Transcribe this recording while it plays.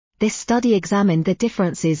This study examined the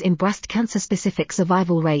differences in breast cancer-specific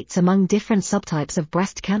survival rates among different subtypes of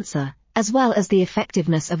breast cancer, as well as the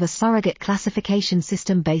effectiveness of a surrogate classification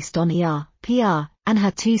system based on ER, PR, and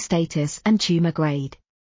HER2 status and tumor grade.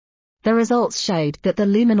 The results showed that the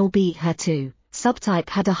luminal B HER2 subtype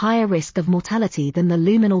had a higher risk of mortality than the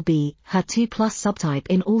luminal B HER2 plus subtype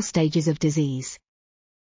in all stages of disease.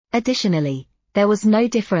 Additionally, there was no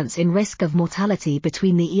difference in risk of mortality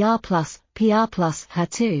between the ER plus, PR plus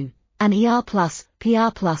HER2, and ER plus, PR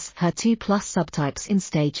plus HER2 plus subtypes in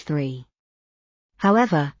stage 3.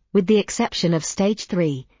 However, with the exception of stage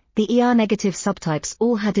 3, the ER-negative subtypes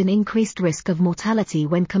all had an increased risk of mortality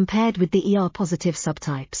when compared with the ER-positive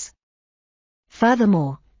subtypes.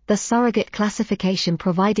 Furthermore, the surrogate classification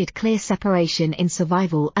provided clear separation in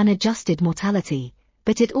survival and adjusted mortality,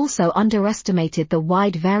 but it also underestimated the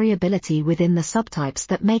wide variability within the subtypes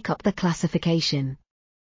that make up the classification.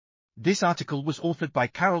 This article was authored by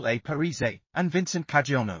Carol A. Parise and Vincent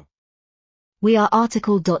Caggiano. We are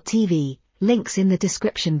RTCLTV, links in the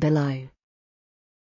description below.